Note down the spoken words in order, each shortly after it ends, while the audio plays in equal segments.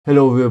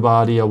Hello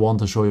everybody, I want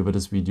to show you with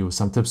this video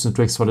some tips and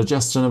tricks for the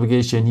gesture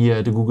navigation here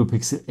at the Google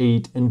Pixel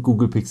 8 and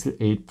Google Pixel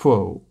 8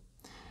 Pro.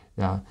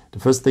 The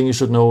first thing you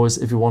should know is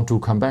if you want to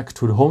come back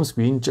to the home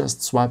screen,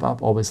 just swipe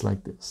up always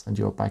like this and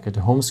you're back at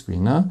the home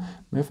screen.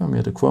 If I'm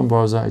at the Chrome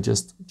browser, I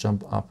just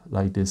jump up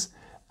like this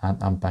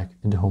and I'm back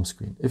in the home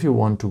screen. If you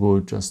want to go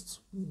just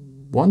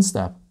one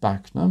step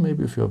back,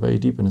 maybe if you're very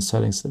deep in the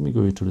settings, let me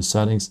go to the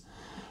settings.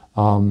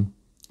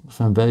 If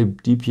I'm very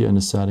deep here in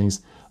the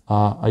settings,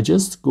 I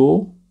just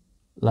go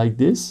like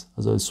this,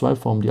 as I swipe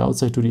from the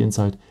outside to the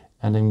inside,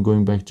 and then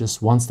going back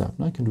just one step.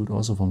 Now I can do it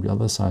also from the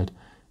other side.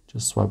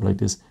 Just swipe like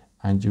this,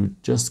 and you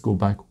just go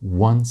back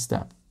one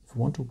step. If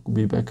you want to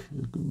be back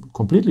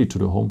completely to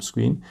the home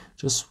screen,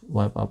 just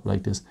swipe up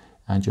like this,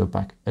 and you're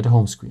back at the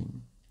home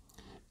screen.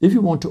 If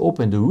you want to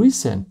open the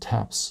recent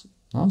tabs,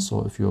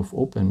 so if you have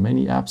opened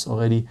many apps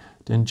already,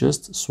 then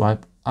just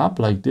swipe up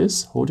like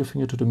this, hold your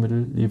finger to the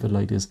middle, leave it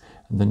like this,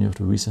 and then you have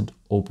the recent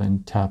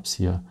open tabs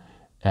here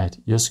at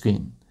your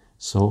screen.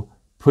 So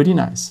pretty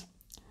nice.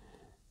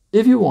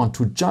 If you want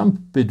to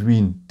jump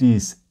between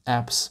these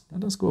apps,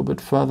 let us go a bit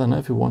further now.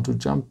 If you want to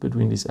jump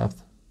between these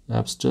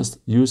apps, just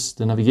use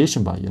the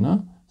navigation bar,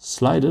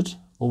 slide it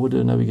over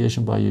the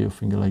navigation bar, your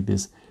finger like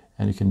this,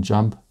 and you can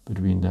jump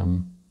between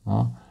them.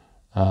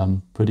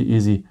 Pretty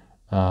easy.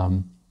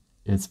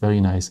 It's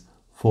very nice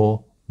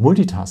for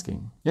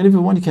multitasking. And if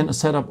you want, you can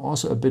set up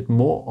also a bit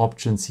more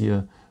options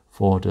here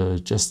for the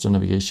gesture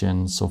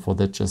navigation. So for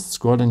that, just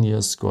scroll down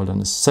here, scroll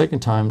down a second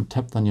time,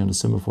 tap down here on the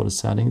symbol for the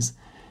settings.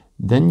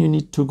 Then you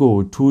need to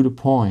go to the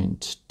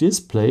point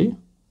display,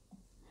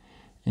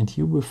 and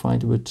here we'll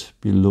find it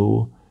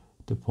below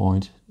the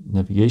point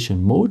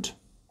navigation mode.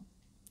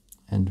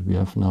 And we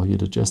have now here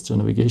the gesture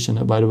navigation.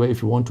 And by the way,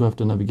 if you want to have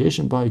the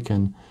navigation bar, you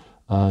can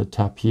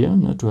tap here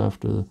to have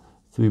the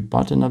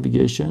 3-button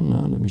navigation.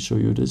 Let me show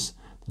you this.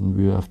 Then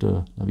we have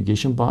the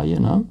navigation bar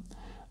here now.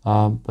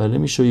 But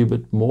let me show you a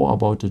bit more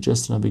about the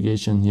gesture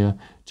navigation here.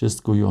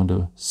 Just go here on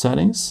the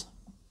settings,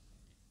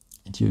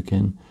 and you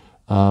can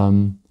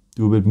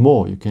do a bit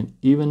more. You can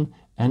even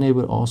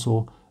enable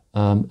also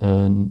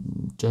a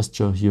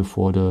gesture here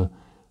for the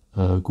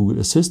Google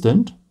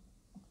Assistant.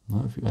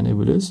 If you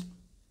enable this,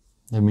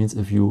 that means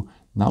if you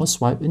now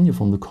swipe in here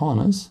from the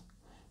corners,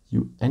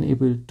 you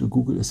enable the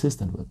Google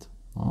Assistant with.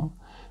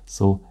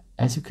 So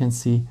as you can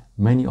see,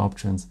 many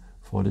options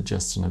for the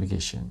gesture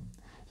navigation.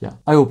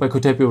 I hope I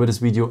could help you with this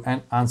video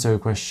and answer your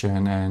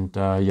question. And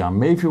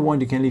maybe if you want,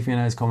 you can leave me a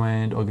nice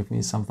comment or give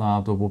me some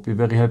thumbs up. That would be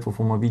very helpful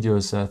for my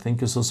videos.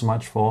 Thank you so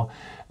much for.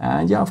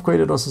 And I've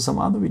created also some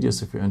other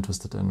videos if you're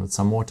interested in, with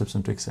some more tips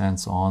and tricks and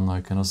so on. Or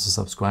you can also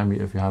subscribe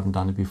me if you haven't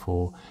done it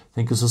before.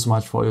 Thank you so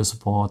much for your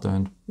support,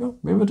 and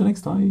maybe the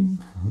next time.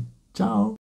 Ciao.